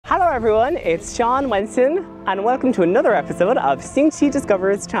everyone, it's Sean Wenson and welcome to another episode of XINQI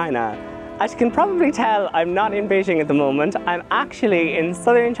Discovers China. As you can probably tell, I'm not in Beijing at the moment. I'm actually in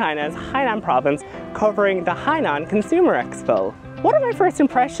southern China's Hainan province covering the Hainan Consumer Expo. What are my first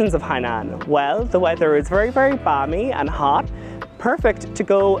impressions of Hainan? Well, the weather is very balmy and hot. Perfect to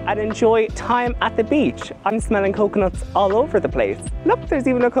go and enjoy time at the beach. I'm smelling coconuts all over the place. Look, there's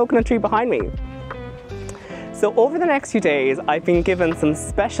even a coconut tree behind me. So over the next few days, I've been given some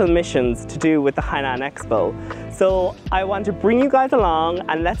special missions to do with the Hainan Expo. So I want to bring you guys along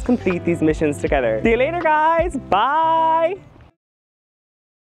and let's complete these missions together. See you later, guys. Bye.